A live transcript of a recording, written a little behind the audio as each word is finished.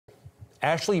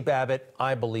Ashli Babbitt,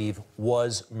 I believe,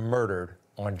 was murdered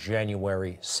on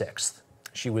January 6th.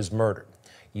 She was murdered.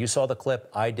 You saw the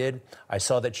clip, I did. I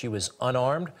saw that she was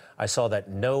unarmed. I saw that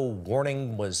no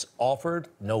warning was offered,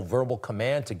 no verbal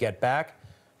command to get back.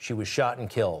 She was shot and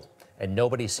killed, and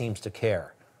nobody seems to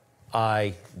care.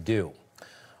 I do.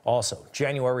 Also,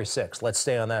 January 6th, let's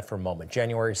stay on that for a moment.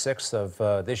 January 6th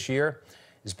of this year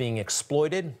is being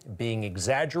exploited, being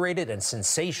exaggerated and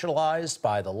sensationalized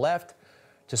by the left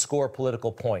to score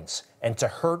political points and to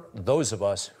hurt those of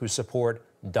us who support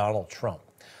Donald Trump.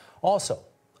 Also,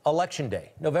 Election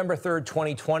Day, November 3rd,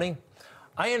 2020.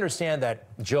 I understand that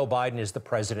Joe Biden is the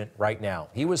president right now.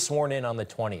 He was sworn in on the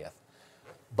 20th.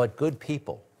 But good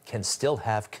people can still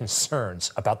have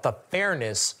concerns about the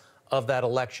fairness of that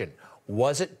election.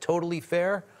 Was it totally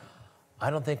fair? I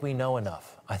don't think we know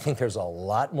enough. I think there's a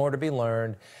lot more to be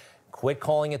learned. Quit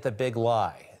calling it the big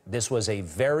lie. This was a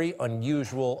very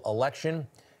unusual election,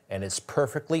 and it's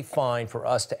perfectly fine for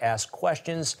us to ask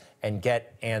questions and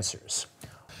get answers.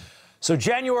 So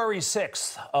January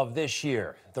 6th of this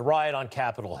year, the riot on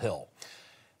Capitol Hill.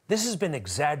 This has been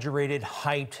exaggerated,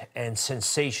 hyped, and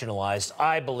sensationalized,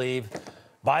 I believe,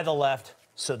 by the left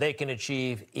so they can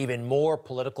achieve even more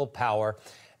political power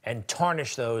and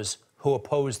tarnish those who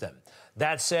oppose them.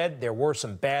 That said, there were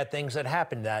some bad things that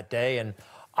happened that day, and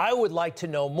I would like to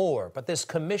know more. But this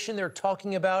commission they're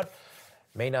talking about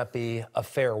may not be a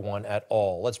fair one at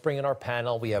all. Let's bring in our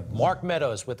panel. We have Mark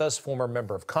Meadows with us, former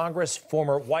member of Congress,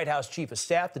 former White House Chief of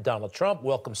Staff to Donald Trump.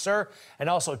 Welcome, sir. And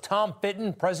also Tom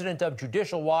Fitton, president of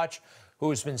Judicial Watch, who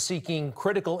has been seeking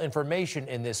critical information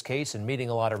in this case and meeting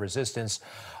a lot of resistance.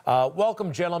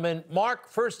 Welcome, gentlemen. Mark,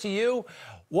 first to you.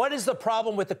 What is the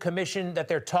problem with the commission that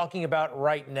they're talking about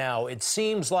right now? It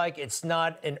seems like it's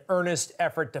not an earnest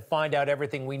effort to find out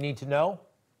everything we need to know.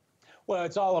 Well,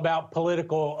 it's all about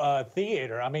political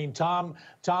theater. I mean, Tom,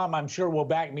 I'm sure will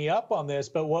back me up on this,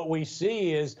 but what we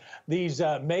see is these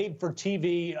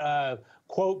made-for-TV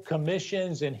quote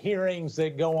commissions and hearings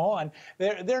that go on.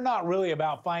 They're not really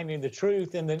about finding the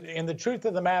truth, and the truth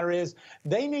of the matter is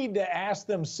they need to ask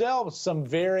themselves some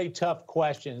very tough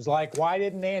questions, like why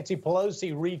didn't Nancy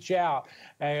Pelosi reach out?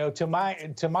 To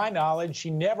my knowledge, she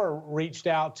never reached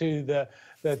out to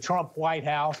the Trump White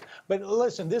House. But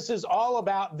listen, this is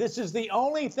the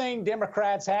only thing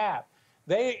Democrats have.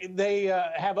 They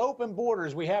have open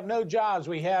borders. We have no jobs.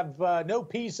 We have no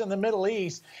peace in the Middle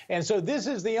East. And so this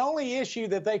is the only issue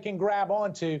that they can grab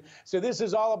onto. So this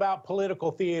is all about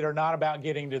political theater, not about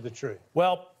getting to the truth.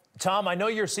 Well, Tom, I know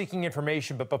you're seeking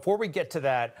information, but before we get to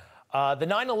that, the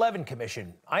 9/11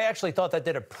 Commission, I actually thought that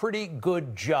did a pretty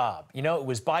good job. You know, it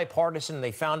was bipartisan, and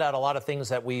they found out a lot of things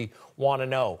that we want to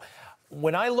know.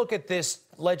 When I look at this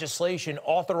legislation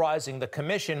authorizing the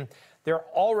commission, they're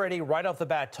already right off the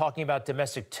bat talking about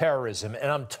domestic terrorism.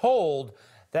 And I'm told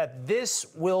that this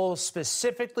will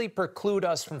specifically preclude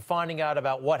us from finding out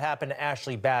about what happened to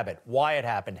Ashli Babbitt, why it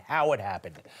happened, how it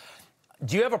happened.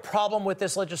 Do you have a problem with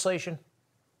this legislation?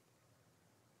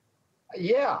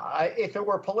 Yeah, if it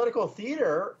were political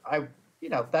theater,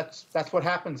 that's what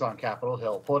happens on Capitol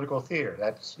Hill, political theater.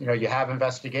 That's, you have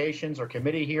investigations or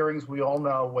committee hearings. We all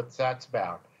know what that's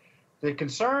about. The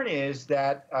concern is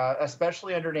that,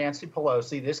 especially under Nancy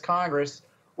Pelosi, this Congress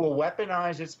will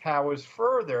weaponize its powers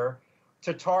further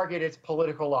to target its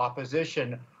political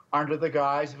opposition under the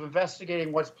guise of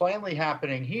investigating what's plainly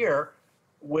happening here,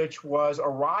 which was a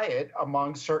riot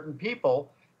among certain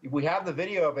people. We have the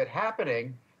video of it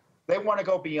happening. They want to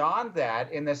go beyond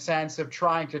that in the sense of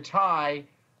trying to tie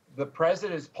the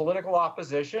president's political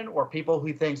opposition or people who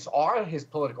he thinks are his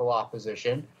political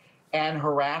opposition and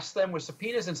harass them with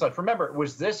subpoenas and such. Remember, it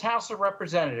was this House of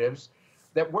Representatives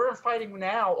that we're fighting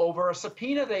now over a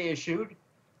subpoena they issued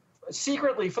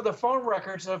secretly for the phone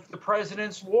records of the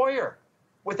president's lawyer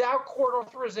without court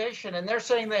authorization, and they're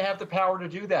saying they have the power to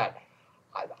do that.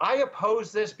 I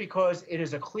oppose this because it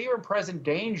is a clear and present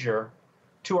danger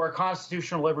to our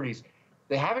constitutional liberties.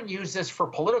 They haven't used this for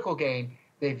political gain.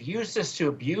 They've used this to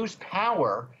abuse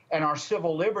power and our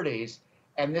civil liberties,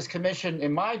 and this commission,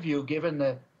 in my view, given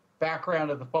the background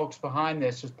of the folks behind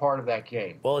this, is part of that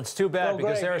game. Well, it's too bad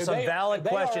because Greg, there are some valid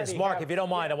questions. Mark, have, if you don't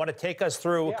mind, I want to take us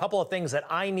through a couple of things that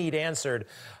I need answered,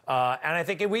 and I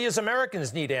think we as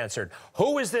Americans need answered.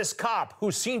 Who is this cop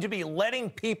who seemed to be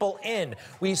letting people in?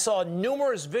 We saw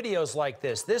numerous videos like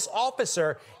this. This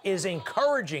officer is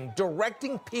encouraging,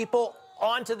 directing people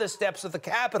onto the steps of the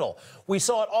Capitol. We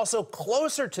saw it also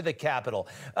closer to the Capitol,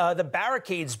 the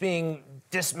barricades being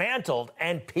dismantled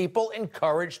and people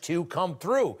encouraged to come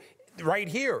through right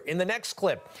here in the next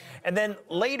clip. And then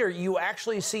later you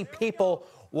actually see people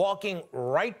walking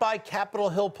right by Capitol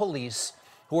Hill police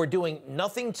who are doing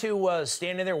nothing to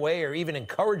stand in their way or even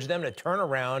encourage them to turn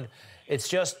around. It's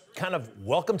just kind of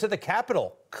welcome to the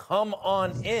Capitol. Come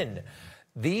on in.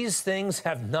 These things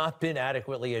have not been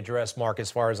adequately addressed, Mark, as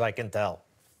far as I can tell.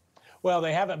 Well,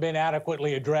 they haven't been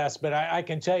adequately addressed, but I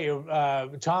can tell you,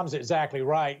 Tom's exactly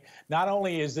right. Not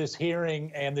only is this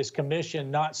hearing and this commission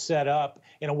not set up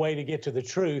in a way to get to the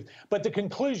truth, but the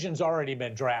conclusion's already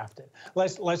been drafted.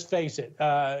 Let's face it,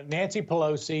 Nancy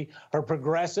Pelosi, her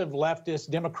progressive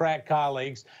leftist Democrat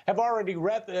colleagues have already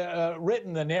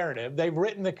written the narrative. They've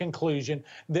written the conclusion.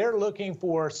 They're looking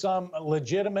for some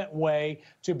legitimate way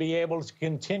to be able to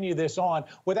continue this on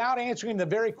without answering the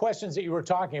very questions that you were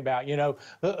talking about. You know,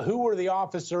 who were the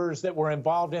officers that were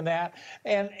involved in that?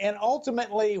 And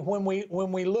ultimately, when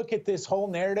we look at this whole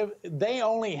narrative, they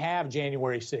only have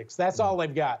January 6th. That's all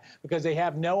they've got, because they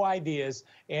have no ideas.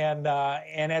 And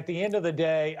at the end of the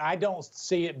day, I don't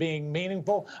see it being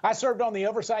meaningful. I served on the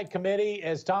Oversight Committee,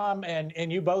 as Tom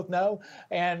and you both know,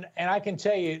 and I can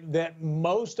tell you that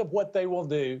most of what they will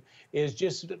do is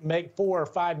just make 4 or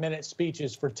 5 minute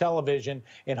speeches for television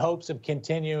in hopes of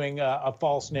continuing a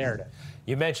false narrative.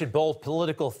 You mentioned both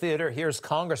political theater. Here's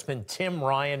Congressman Tim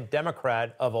Ryun,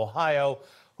 Democrat of Ohio,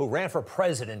 who ran for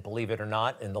president, believe it or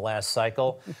not, in the last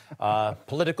cycle.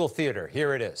 Political theater,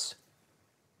 here it is.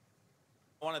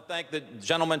 I want to thank the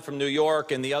gentleman from New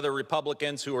York and the other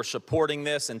Republicans who are supporting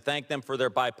this, and thank them for their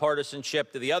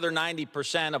bipartisanship. To the other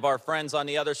 90% of our friends on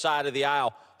the other side of the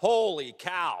aisle, holy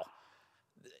cow.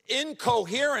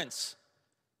 Incoherence.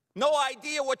 No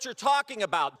idea what you're talking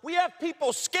about. We have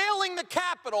people scaling the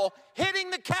Capitol, hitting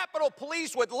the Capitol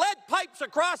Police with lead pipes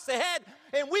across the head,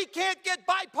 and we can't get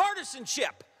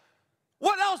bipartisanship.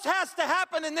 What else has to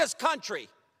happen in this country?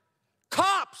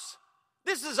 Cops.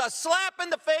 This is a slap in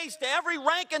the face to every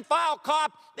rank and file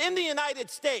cop in the United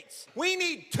States. We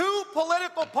need 2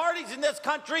 political parties in this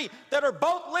country that are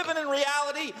both living in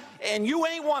reality, and you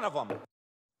ain't one of them.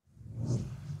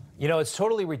 You know, it's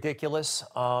totally ridiculous.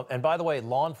 And by the way,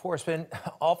 law enforcement,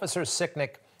 Officer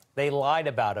Sicknick, they lied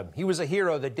about him. He was a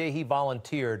hero the day he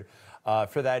volunteered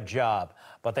for that job,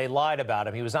 but they lied about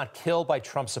him. He was not killed by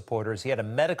Trump supporters. He had a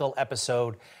medical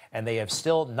episode, and they have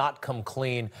still not come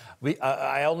clean.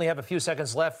 I only have a few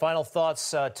seconds left. Final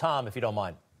thoughts, Tom, if you don't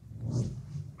mind.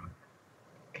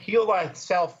 Heal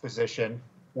thyself, physician.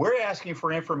 We're asking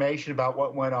for information about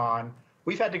what went on.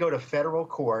 We've had to go to federal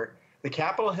court. The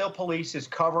Capitol Hill Police is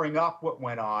covering up what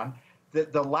went on.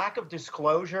 The lack of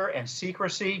disclosure and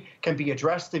secrecy can be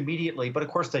addressed immediately, but of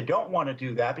course they don't want to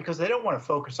do that because they don't want to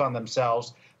focus on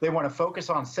themselves. They want to focus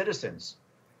on citizens.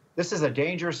 This is a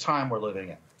dangerous time we're living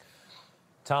in.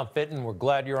 Tom Fitton, we're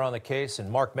glad you're on the case, and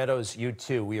Mark Meadows, you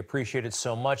too. We appreciate it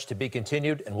so much. To be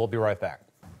continued, and we'll be right back.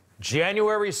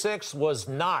 January 6th was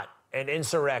not an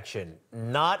insurrection,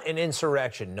 not an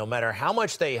insurrection. No matter how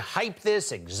much they hype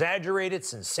this, exaggerate it,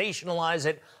 sensationalize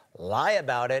it, lie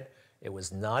about it, it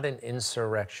was not an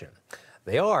insurrection.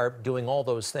 They are doing all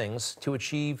those things to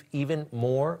achieve even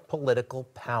more political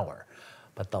power.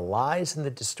 But the lies and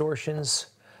the distortions,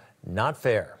 not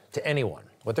fair to anyone.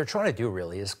 What they're trying to do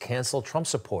really is cancel Trump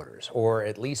supporters, or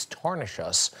at least tarnish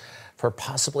us for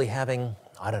possibly having,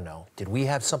 I don't know, did we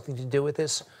have something to do with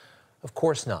this? Of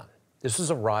course not. This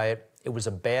was a riot. It was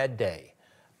a bad day.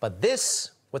 But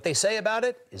this, what they say about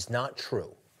it, is not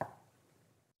true.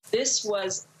 This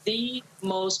was the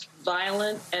most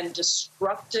violent and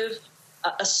destructive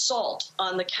assault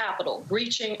on the Capitol,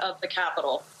 breaching of the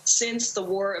Capitol, since the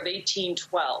War of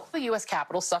 1812. The U.S.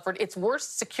 Capitol suffered its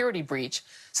worst security breach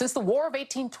since the War of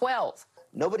 1812.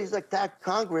 Nobody's attacked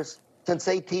Congress since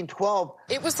 1812.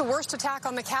 It was the worst attack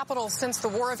on the Capitol since the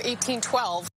War of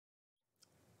 1812.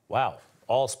 Wow.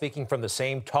 All speaking from the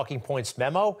same talking points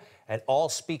memo, and all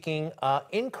speaking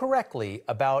incorrectly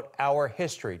about our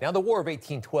history. Now, the War of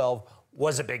 1812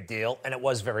 was a big deal, and it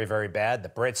was very, very bad. The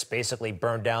Brits basically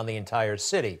burned down the entire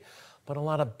city. But a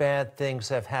lot of bad things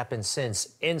have happened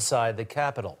since inside the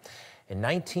Capitol. In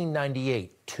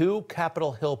 1998, 2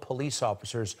 Capitol Hill police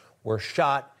officers were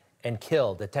shot and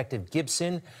killed, Detective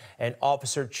Gibson and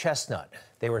Officer Chestnut.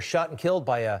 They were shot and killed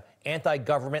by an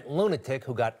anti-government lunatic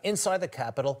who got inside the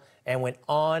Capitol and went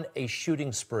on a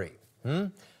shooting spree.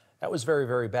 That was very,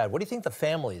 very bad. What do you think the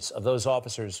families of those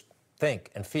officers think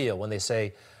and feel when they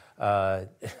say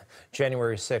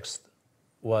January 6th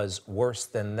was worse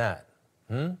than that?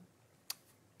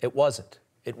 It wasn't.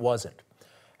 It wasn't.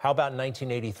 How about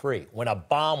 1983, when a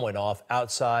bomb went off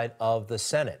outside of the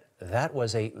Senate? That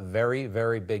was a very,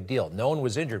 very big deal. No one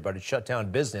was injured, but it shut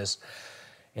down business.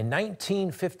 In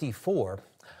 1954,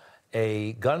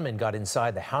 a gunman got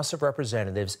inside the House of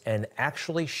Representatives and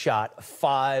actually shot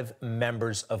 5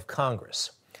 members of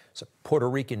Congress. It's a Puerto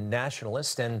Rican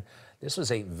nationalist, and this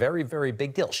was a very, very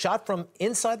big deal. Shot from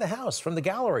inside the House, from the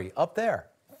gallery up there.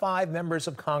 5 members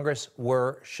of Congress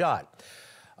were shot.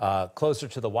 Closer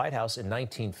to the White House in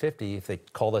 1950, if they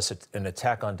call this an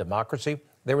attack on democracy,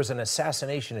 there was an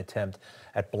assassination attempt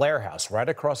at Blair House, right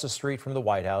across the street from the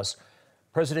White House.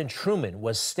 President Truman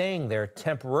was staying there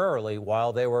temporarily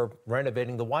while they were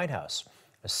renovating the White House.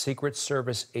 A Secret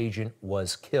Service agent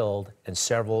was killed and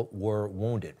several were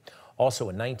wounded. Also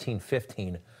in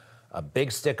 1915, a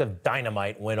big stick of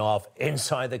dynamite went off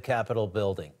inside the Capitol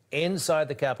building. Inside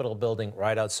the Capitol building,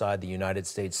 right outside the United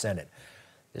States Senate.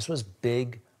 This was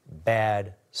big,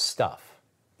 bad stuff.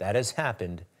 That has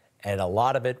happened, and a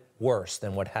lot of it worse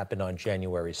than what happened on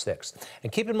January 6th.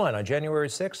 And keep in mind, on January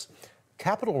 6th,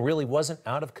 Capitol really wasn't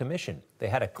out of commission. They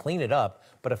had to clean it up,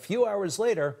 but a few hours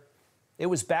later, it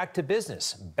was back to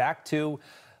business, back to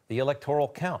the electoral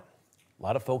count. A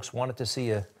lot of folks wanted to see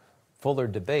a fuller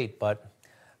debate, but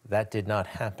that did not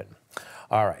happen.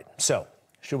 All right, so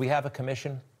should we have a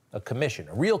commission? A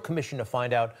real commission to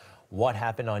find out what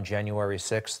happened on January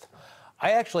 6th?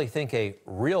 I actually think a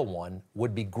real one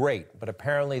would be great, but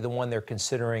apparently the one they're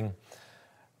considering,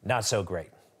 not so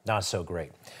great, not so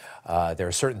great. There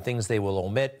are certain things they will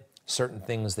omit, certain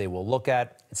things they will look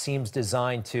at. It seems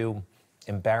designed to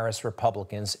embarrass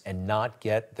Republicans and not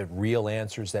get the real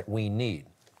answers that we need.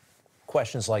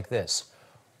 Questions like this.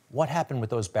 What happened with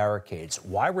those barricades?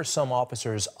 Why were some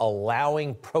officers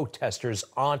allowing protesters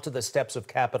onto the steps of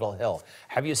Capitol Hill?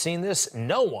 Have you seen this?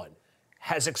 No one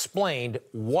has explained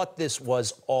what this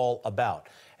was all about.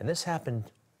 And this happened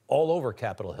all over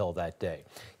Capitol Hill that day.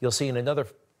 You'll see in another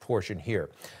portion here,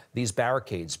 these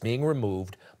barricades being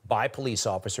removed by police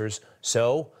officers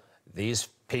so these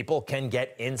people can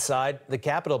get inside the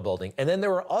Capitol building. And then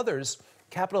there were others,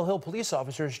 Capitol Hill police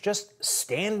officers, just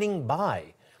standing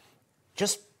by.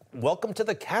 Just welcome to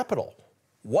the Capitol.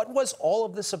 What was all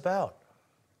of this about?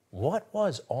 What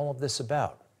was all of this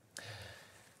about?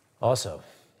 Also,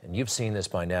 and you've seen this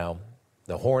by now,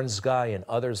 the Horns guy and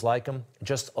others like him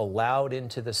just allowed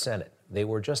into the Senate. They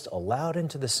were just allowed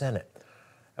into the Senate.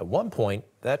 At one point,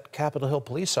 that Capitol Hill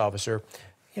police officer,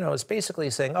 is basically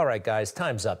saying, all right, guys,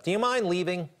 time's up. Do you mind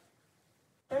leaving?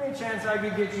 Any chance I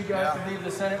could get you guys to leave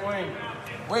the Senate wing?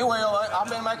 We will. I've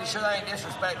been making sure they ain't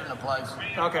disrespecting the place.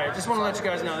 Okay, just want to let you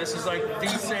guys know, this is like the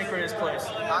sacredest place.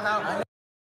 I know.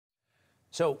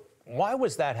 So why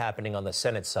was that happening on the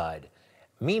Senate side?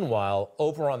 Meanwhile,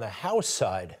 over on the House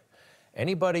side,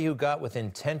 anybody who got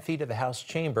within 10 feet of the House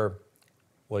chamber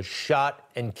was shot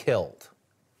and killed.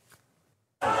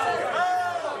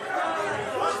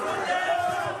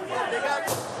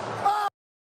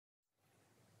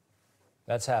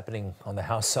 That's happening on the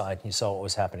House side. You saw what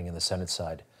was happening in the Senate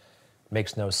side.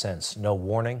 Makes no sense. No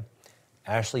warning.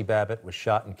 Ashli Babbitt was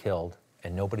shot and killed,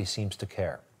 and nobody seems to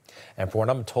care. And for what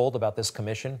I'm told about this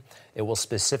commission, it will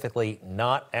specifically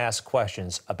not ask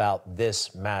questions about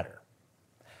this matter.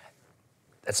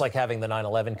 It's like having the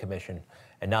 9/11 Commission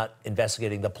and not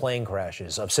investigating the plane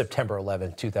crashes of September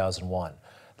 11, 2001,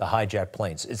 the hijacked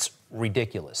planes. It's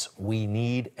ridiculous. We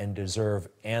need and deserve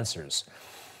answers.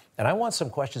 And I want some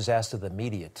questions asked of the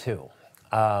media, too.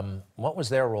 What was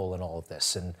their role in all of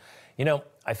this? And,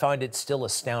 I find it still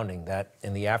astounding that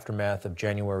in the aftermath of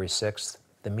January 6th,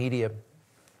 the media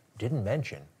didn't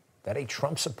mention that a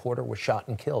Trump supporter was shot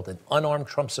and killed, an unarmed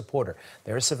Trump supporter.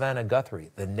 There's Savannah Guthrie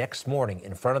the next morning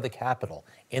in front of the Capitol,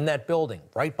 in that building,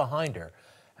 right behind her.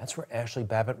 That's where Ashli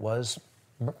Babbitt was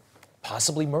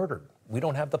possibly murdered. We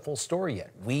don't have the full story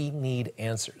yet. We need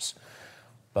answers.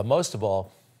 But most of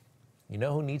all, you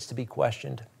know who needs to be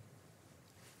questioned?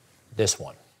 This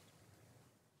one.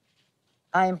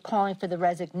 I am calling for the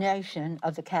resignation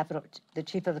of the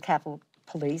chief of the Capitol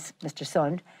Police, Mr.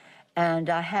 Sund, and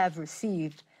I have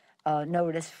received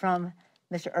notice from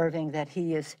Mr. Irving that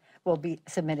he will be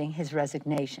submitting his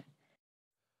resignation.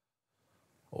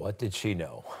 What did she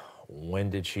know? When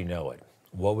did she know it?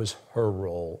 What was her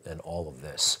role in all of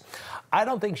this? I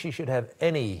don't think she should have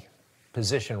any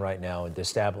position right now in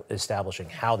establishing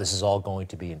how this is all going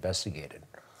to be investigated.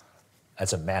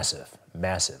 That's a massive,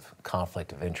 massive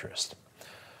conflict of interest.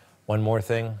 One more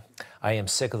thing, I am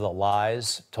sick of the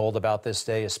lies told about this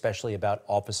day, especially about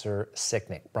Officer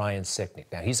Sicknick, Brian Sicknick.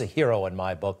 Now, he's a hero in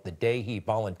my book the day he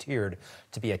volunteered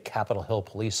to be a Capitol Hill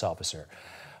police officer.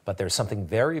 But there's something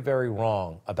very, very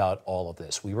wrong about all of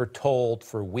this. We were told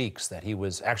for weeks that he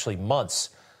was, actually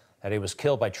months, that he was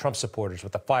killed by Trump supporters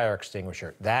with a fire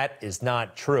extinguisher. That is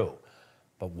not true.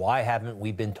 But why haven't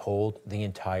we been told the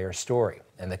entire story?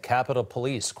 And the Capitol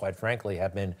Police, quite frankly,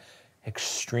 have been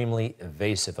extremely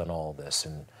evasive on all of this.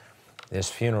 And this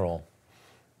funeral,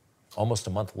 almost a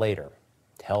month later,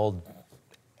 held,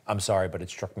 I'm sorry, but it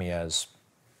struck me as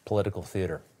political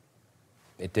theater.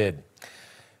 It did.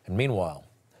 And meanwhile,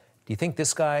 do you think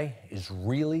this guy is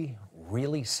really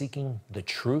seeking the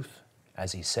truth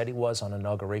as he said he was on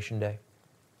Inauguration Day?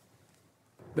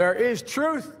 There is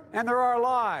truth and there are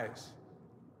lies.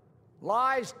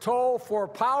 Lies told for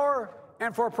power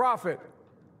and for profit.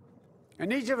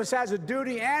 And each of us has a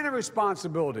duty and a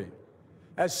responsibility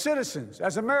as citizens,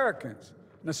 as Americans,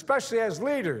 and especially as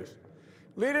leaders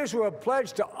who have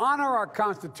pledged to honor our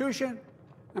Constitution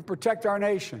and protect our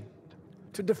nation,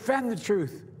 to defend the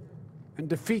truth and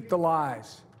defeat the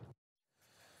lies.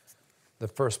 The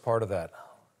first part of that,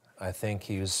 I think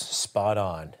he was spot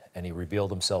on, and he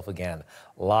revealed himself again.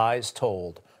 Lies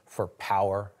told for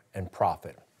power and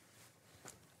profit.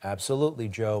 Absolutely,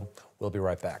 Joe. We'll be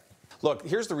right back. Look,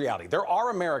 here's the reality. There are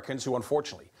Americans who,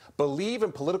 unfortunately, believe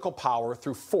in political power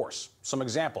through force. Some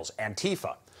examples: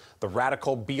 Antifa, the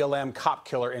radical BLM cop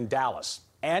killer in Dallas,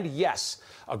 and yes,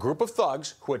 a group of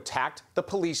thugs who attacked the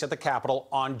police at the Capitol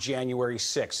on January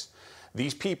 6th.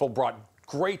 These people brought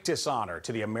great dishonor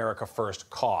to the America First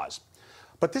cause.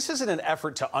 But this isn't an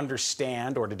effort to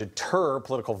understand or to deter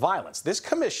political violence. This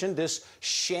commission, this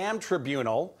sham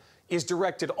tribunal, is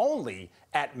directed only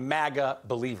at MAGA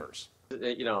believers.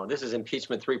 You know, this is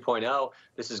impeachment 3.0.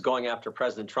 This is going after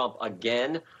President Trump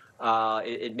again.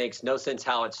 It makes no sense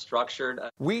how it's structured.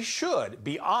 We should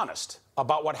be honest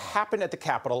about what happened at the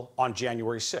Capitol on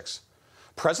January 6th.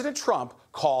 President Trump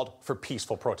called for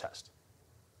peaceful protest.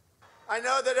 I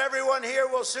know that everyone here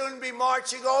will soon be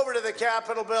marching over to the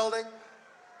Capitol building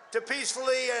to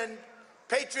peacefully and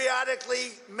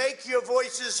patriotically make your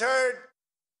voices heard.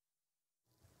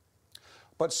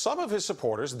 But some of his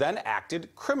supporters then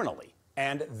acted criminally,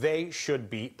 and they should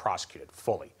be prosecuted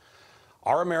fully.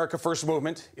 Our America First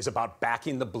movement is about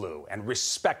backing the blue and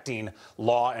respecting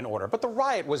law and order. But the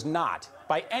riot was not,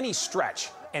 by any stretch,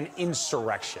 an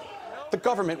insurrection. The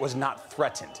government was not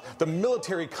threatened. The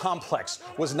military complex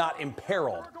was not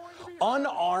imperiled.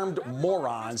 Unarmed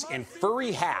morons in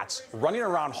furry hats running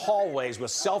around hallways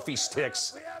with selfie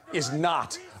sticks is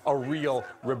not a real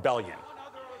rebellion.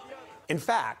 In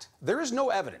fact, there is no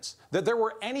evidence that there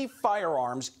were any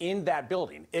firearms in that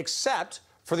building except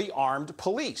for the armed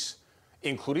police,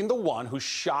 including the one who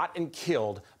shot and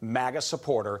killed MAGA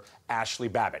supporter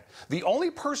Ashli Babbitt. The only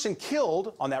person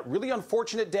killed on that really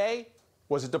unfortunate day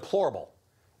was a deplorable,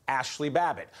 Ashli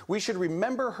Babbitt. We should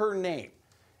remember her name,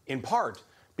 in part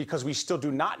because we still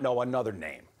do not know another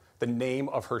name, the name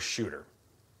of her shooter.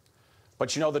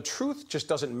 But you know, the truth just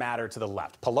doesn't matter to the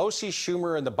left. Pelosi,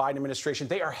 Schumer, and the Biden administration,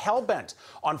 they are hell-bent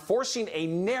on forcing a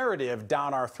narrative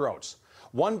down our throats,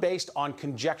 one based on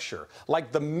conjecture,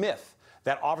 like the myth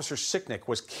that Officer Sicknick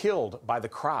was killed by the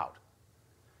crowd.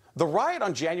 The riot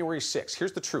on January 6th,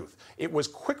 here's the truth, it was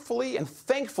quickly and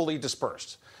thankfully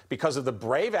dispersed because of the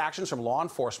brave actions from law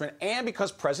enforcement and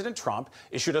because President Trump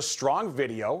issued a strong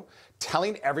video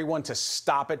telling everyone to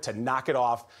stop it, to knock it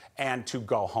off, and to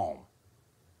go home.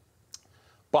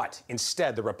 But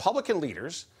instead, the Republican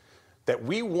leaders that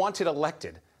we wanted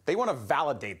elected, they want to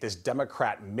validate this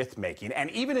Democrat myth-making and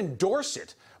even endorse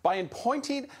it by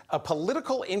appointing a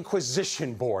political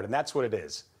inquisition board, and that's what it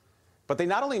is. But they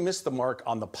not only missed the mark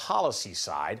on the policy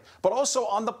side, but also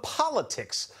on the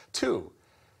politics, too.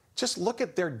 Just look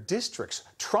at their districts.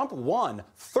 Trump won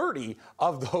 30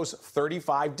 of those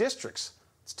 35 districts.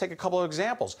 Let's take a couple of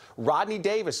examples. Rodney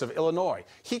Davis of Illinois.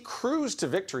 He cruised to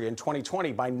victory in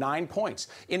 2020 by 9 points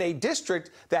in a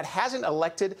district that hasn't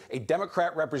elected a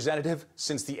Democrat representative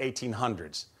since the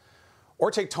 1800s.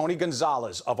 Or take Tony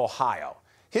Gonzalez of Ohio.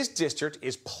 His district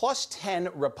is +10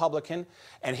 Republican,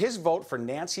 and his vote for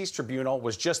Nancy's tribunal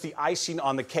was just the icing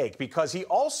on the cake because he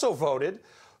also voted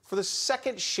for the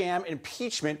second sham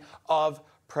impeachment of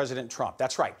President Trump.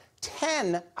 That's right,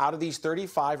 10 out of these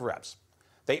 35 reps.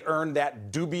 They earned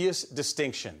that dubious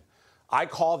distinction. I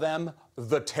call them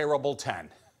the terrible 10.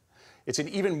 It's an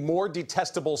even more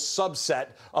detestable subset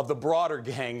of the broader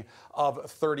gang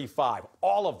of 35.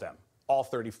 All of them, all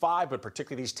 35, but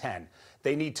particularly these 10,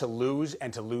 they need to lose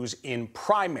and to lose in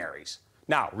primaries.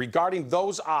 Now, regarding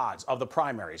those odds of the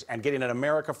primaries and getting an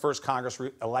America First Congress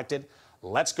elected,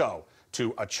 let's go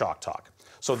to a chalk talk.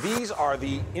 So these are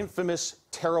the infamous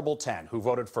terrible 10 who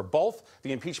voted for both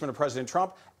the impeachment of President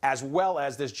Trump as well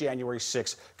as this January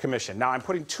 6th commission. Now, I'm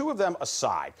putting two of them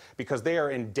aside because they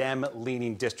are in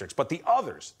Dem-leaning districts. But the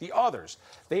others,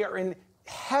 they are in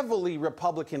heavily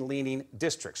Republican-leaning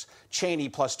districts. Cheney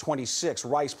plus 26,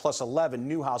 Rice plus 11,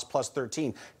 Newhouse plus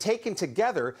 13. Taken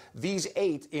together, these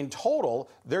 8 in total,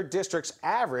 their districts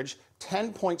average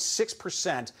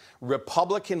 10.6%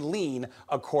 Republican lean,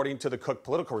 according to the Cook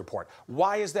Political Report.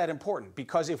 Why is that important?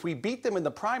 Because if we beat them in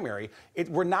the primary,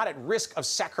 we're not at risk of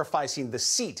sacrificing the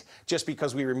seat just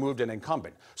because we removed an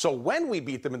incumbent. So when we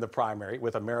beat them in the primary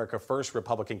with America First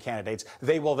Republican candidates,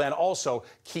 they will then also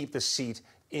keep the seat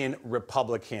in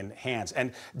Republican hands.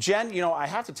 And Jen, you know, I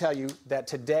have to tell you that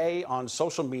today on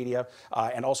social media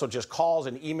and also just calls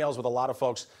and emails with a lot of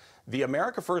folks, the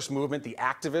America First movement, the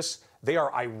activists, they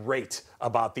are irate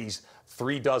about these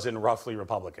 36 roughly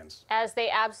Republicans. As they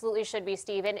absolutely should be,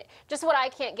 Steve. And just what I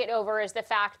can't get over is the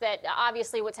fact that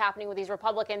obviously what's happening with these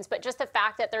Republicans, but just the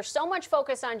fact that there's so much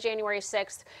focus on January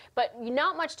 6th, but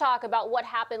not much talk about what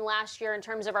happened last year in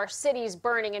terms of our cities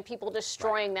burning and people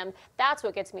destroying them. That's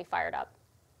what gets me fired up.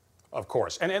 Of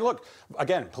course. And look,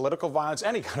 again, political violence,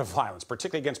 any kind of violence,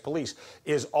 particularly against police,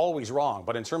 is always wrong.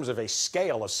 But in terms of a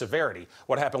scale of severity,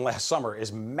 what happened last summer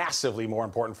is massively more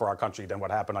important for our country than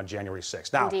what happened on January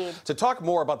 6th. Now, Indeed. To talk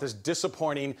more about this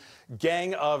disappointing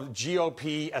gang of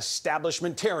GOP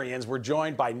establishmentarians, we're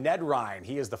joined by Ned Ryun.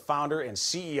 He is the founder and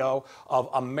CEO of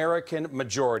American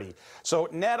Majority. So,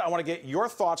 Ned, I want to get your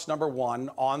thoughts, number one,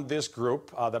 on this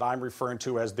group that I'm referring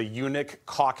to as the Eunuch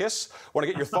Caucus. I want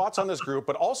to get your thoughts on this group,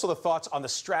 but also the thoughts on the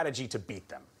strategy to beat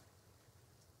them.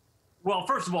 Well,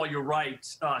 first of all, you're right,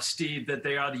 Steve, that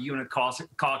they are the Eunuch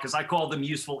Caucus. I call them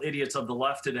useful idiots of the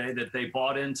left today, that they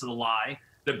bought into the lie,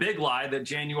 the big lie that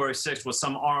January 6th was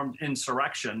some armed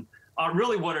insurrection.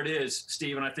 Really what it is,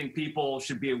 Steve, and I think people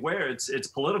should be aware, it's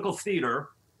political theater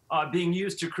being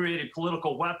used to create a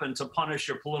political weapon to punish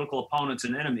your political opponents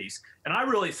and enemies. And I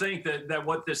really think that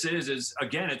what this is,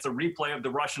 again, it's a replay of the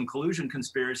Russian collusion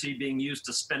conspiracy being used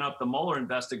to spin up the Mueller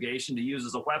investigation to use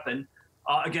as a weapon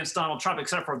against Donald Trump,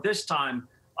 except for this time,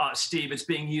 Steve, it's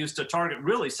being used to target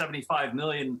really 75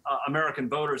 million American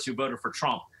voters who voted for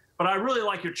Trump. But I really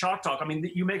like your chalk talk. I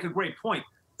mean, you make a great point.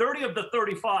 30 of the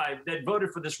 35 that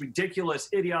voted for this ridiculous,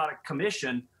 idiotic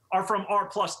commission are from R+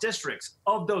 districts.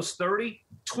 Of those 30,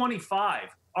 25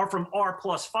 are from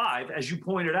R+5, as you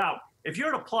pointed out. If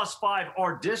you're at a +5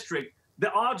 R district,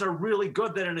 the odds are really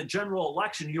good that in a general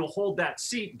election you'll hold that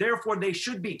seat. Therefore, they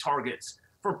should be targets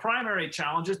for primary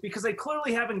challenges because they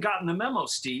clearly haven't gotten the memo,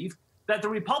 Steve, that the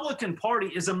Republican Party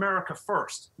is America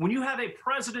first. When you have a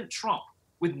President Trump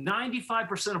with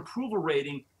 95% approval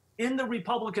rating in the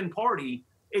Republican Party,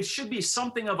 it should be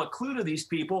something of a clue to these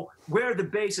people where the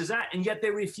base is at, and yet they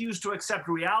refuse to accept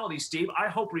reality, Steve. I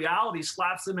hope reality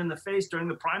slaps them in the face during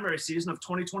the primary season of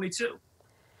 2022.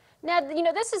 Ned, you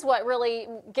know, this is what really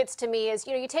gets to me is,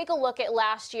 you know, you take a look at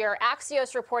last year,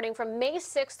 Axios reporting from May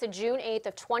 6th to June 8th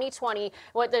of 2020,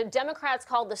 what the Democrats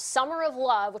called the Summer of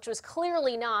Love, which was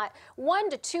clearly not,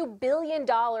 $1 to $2 billion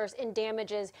in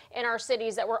damages in our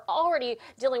cities that were already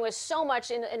dealing with so much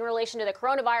in relation to the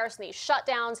coronavirus and these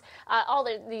shutdowns,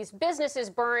 these businesses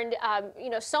burned,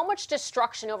 you know, so much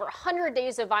destruction, over 100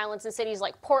 days of violence in cities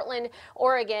like Portland,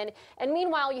 Oregon. And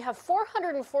meanwhile, you have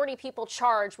 440 people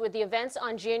charged with the events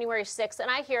on January 6th, and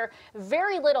I hear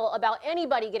very little about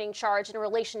anybody getting charged in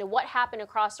relation to what happened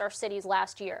across our cities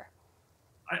last year.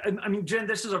 I mean, Jen,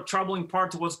 this is a troubling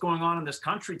part to what's going on in this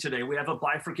country today. We have a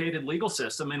bifurcated legal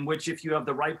system in which if you have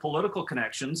the right political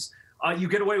connections, you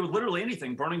get away with literally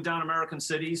anything, burning down American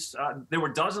cities. There were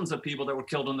dozens of people that were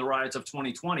killed in the riots of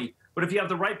 2020. But if you have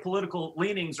the right political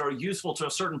leanings or are useful to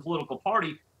a certain political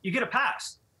party, you get a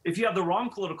pass. If you have the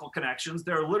wrong political connections,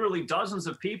 there are literally dozens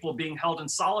of people being held in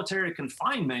solitary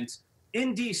confinement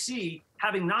in D.C.,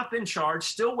 having not been charged,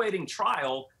 still waiting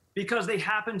trial because they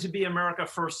happen to be America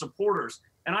First supporters.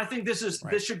 And I think this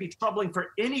should be troubling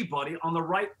for anybody on the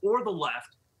right or the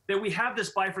left, that we have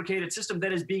this bifurcated system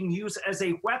that is being used as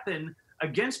a weapon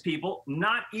against people,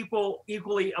 not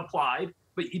equally applied,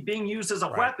 but being used as a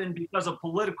weapon because of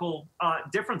political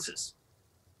differences.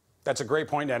 That's a great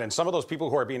point, Ned. And some of those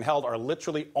people who are being held are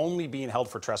literally only being held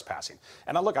for trespassing.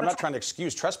 And look, I'm not trying to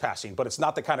excuse trespassing, but it's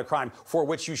not the kind of crime for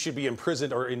which you should be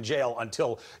imprisoned or in jail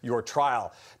until your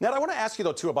trial. Ned, I want to ask you,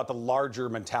 though, too, about the larger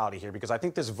mentality here, because I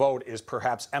think this vote is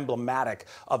perhaps emblematic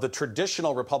of the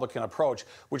traditional Republican approach,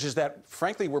 which is that,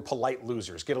 frankly, we're polite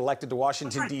losers. Get elected to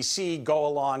Washington, D.C., go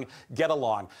along, get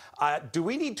along. Do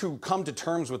we need to come to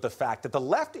terms with the fact that the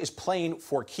left is playing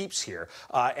for keeps here,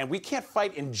 and we can't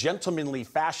fight in gentlemanly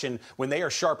fashion when they are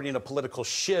sharpening a political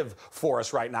shiv for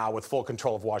us right now with full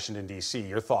control of Washington, D.C.?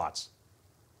 Your thoughts?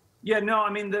 Yeah, no, I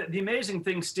mean, the amazing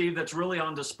thing, Steve, that's really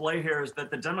on display here is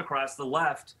that the Democrats, the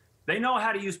left, they know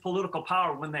how to use political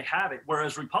power when they have it,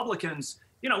 whereas Republicans,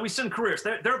 you know, we send careerists.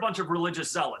 They're a bunch of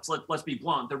religious zealots. Let's be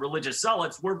blunt. They're religious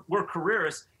zealots. We're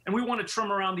careerists, and we want to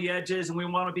trim around the edges, and we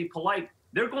want to be polite.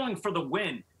 They're going for the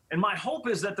win. And my hope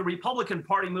is that the Republican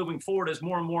Party moving forward, as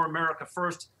more and more America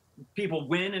First people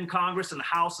win in Congress and the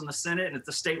House and the Senate and at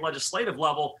the state legislative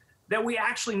level, that we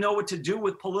actually know what to do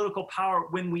with political power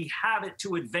when we have it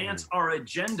to advance our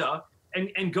agenda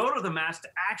and go to the mass to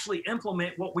actually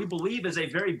implement what we believe is a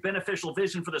very beneficial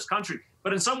vision for this country.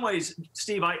 But in some ways,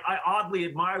 Steve, I oddly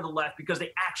admire the left because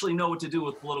they actually know what to do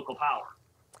with political power.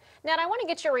 Ned, I want to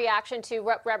get your reaction to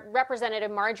what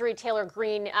Representative Marjorie Taylor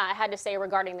Greene had to say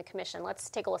regarding the commission. Let's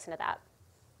take a listen to that.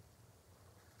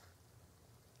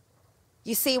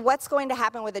 You see, what's going to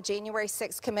happen with the January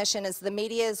 6th commission is the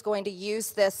media is going to use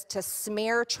this to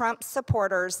smear Trump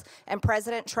supporters and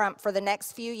President Trump for the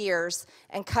next few years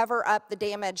and cover up the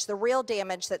damage, the real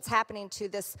damage that's happening to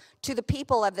the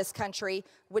people of this country,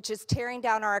 which is tearing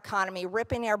down our economy,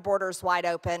 ripping our borders wide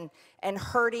open, and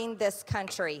hurting this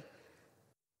country.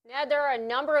 Ned, there are a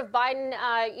number of Biden,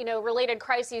 related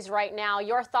crises right now.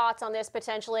 Your thoughts on this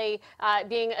potentially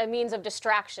being a means of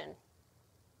distraction?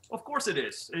 Of course it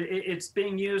is. It's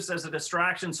being used as a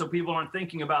distraction so people aren't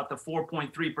thinking about the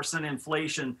 4.3%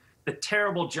 inflation, the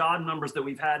terrible job numbers that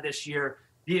we've had this year,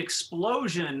 the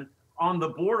explosion on the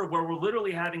border where we're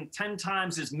literally having 10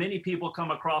 times as many people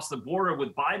come across the border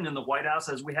with Biden in the White House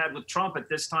as we had with Trump at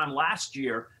this time last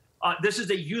year. This is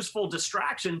a useful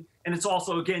distraction, and it's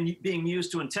also, again, being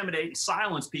used to intimidate and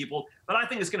silence people. But I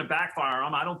think it's going to backfire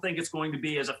on them. I don't think it's going to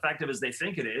be as effective as they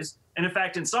think it is. And in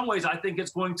fact, in some ways, I think it's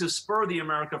going to spur the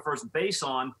America First base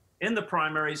on in the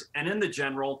primaries and in the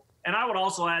general. And I would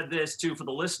also add this, too, for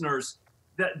the listeners,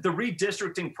 that the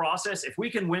redistricting process, if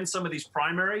we can win some of these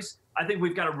primaries, I think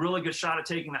we've got a really good shot at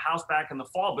taking the House back in the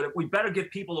fall. But we better give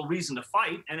people a reason to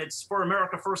fight, and it's for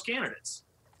America First candidates.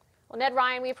 Well, Ned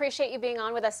Ryan, we appreciate you being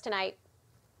on with us tonight.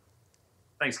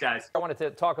 Thanks, guys. I wanted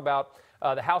to talk about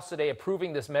the House today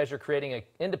approving this measure, creating an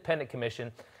independent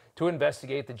commission to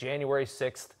investigate the January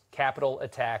 6th Capitol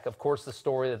attack. Of course, the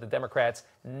story that the Democrats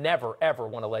never, ever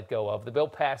want to let go of. The bill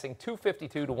passing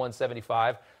 252 to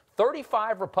 175.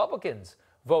 35 Republicans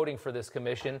voting for this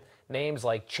commission. Names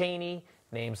like Cheney,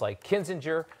 names like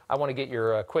Kinzinger. I want to get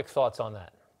your quick thoughts on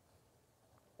that.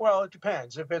 Well, it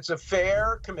depends. If it's a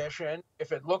fair commission,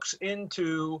 if it looks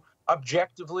into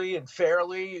objectively and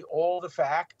fairly all the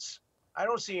facts, I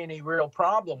don't see any real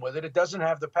problem with it. It doesn't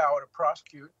have the power to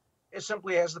prosecute. It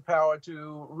simply has the power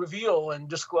to reveal and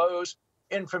disclose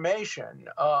information,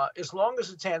 as long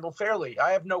as it's handled fairly.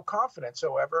 I have no confidence,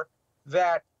 however,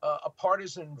 that a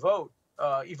partisan vote,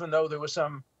 even though there was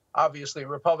some, obviously,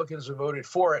 Republicans who voted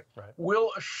for it, will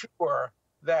assure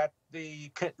that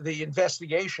the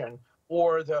investigation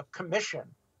or the commission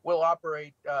will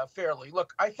operate fairly.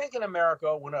 Look, I think in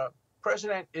America, when a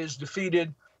president is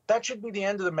defeated, that should be the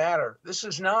end of the matter. This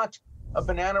is not a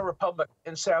banana republic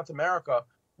in South America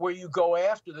where you go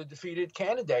after the defeated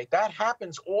candidate. That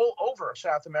happens all over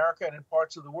South America and in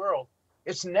parts of the world.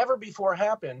 It's never before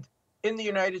happened in the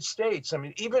United States. I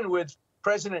mean, even with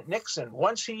President Nixon,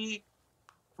 once he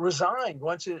resigned,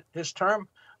 once his term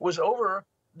was over,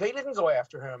 they didn't go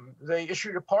after him. They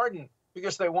issued a pardon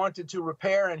because they wanted to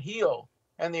repair and heal.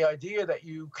 And the idea that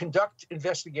you conduct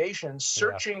investigations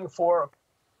searching for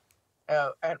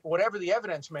whatever the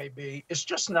evidence may be is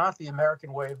just not the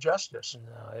American way of justice.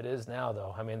 No, it is now,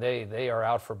 though. I mean, they are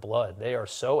out for blood. They are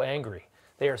so angry.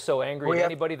 They are so angry.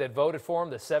 Anybody that voted for him,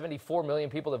 the 74 million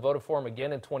people that voted for him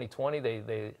again in 2020,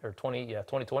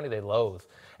 2020, they loathe.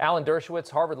 Alan Dershowitz,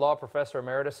 Harvard Law Professor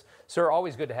Emeritus. Sir,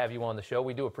 always good to have you on the show.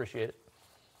 We do appreciate it.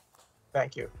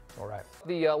 Thank you. All right.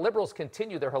 The liberals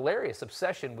continue their hilarious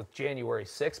obsession with January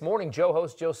 6th. Morning Joe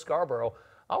host Joe Scarborough,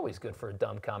 always good for a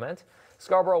dumb comment.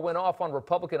 Scarborough went off on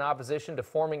Republican opposition to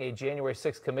forming a January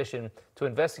 6th commission to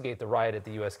investigate the riot at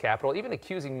the U.S. Capitol, even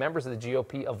accusing members of the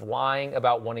GOP of lying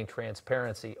about wanting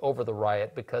transparency over the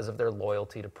riot because of their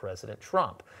loyalty to President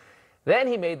Trump. Then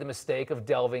he made the mistake of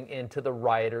delving into the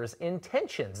rioters'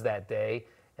 intentions that day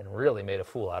and really made a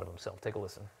fool out of himself. Take a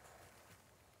listen.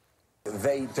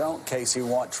 They don't, Casey,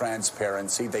 want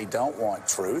transparency. They don't want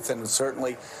truth. And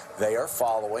certainly they are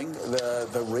following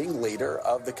the ringleader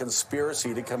of the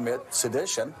conspiracy to commit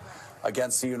sedition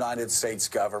against the United States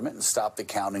government and stop the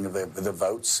counting of the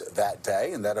votes that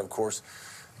day. And that, of course,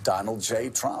 Donald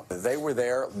J. Trump. They were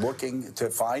there looking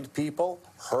to find people,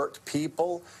 hurt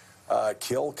people,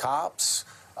 kill cops,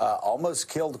 almost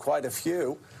killed quite a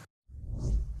few.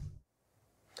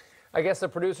 I guess the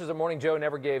producers of Morning Joe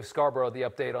never gave Scarborough the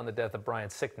update on the death of Brian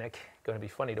Sicknick. Going to be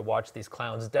funny to watch these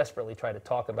clowns desperately try to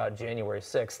talk about January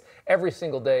 6th every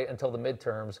single day until the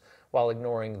midterms while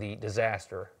ignoring the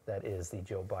disaster that is the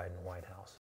Joe Biden White House.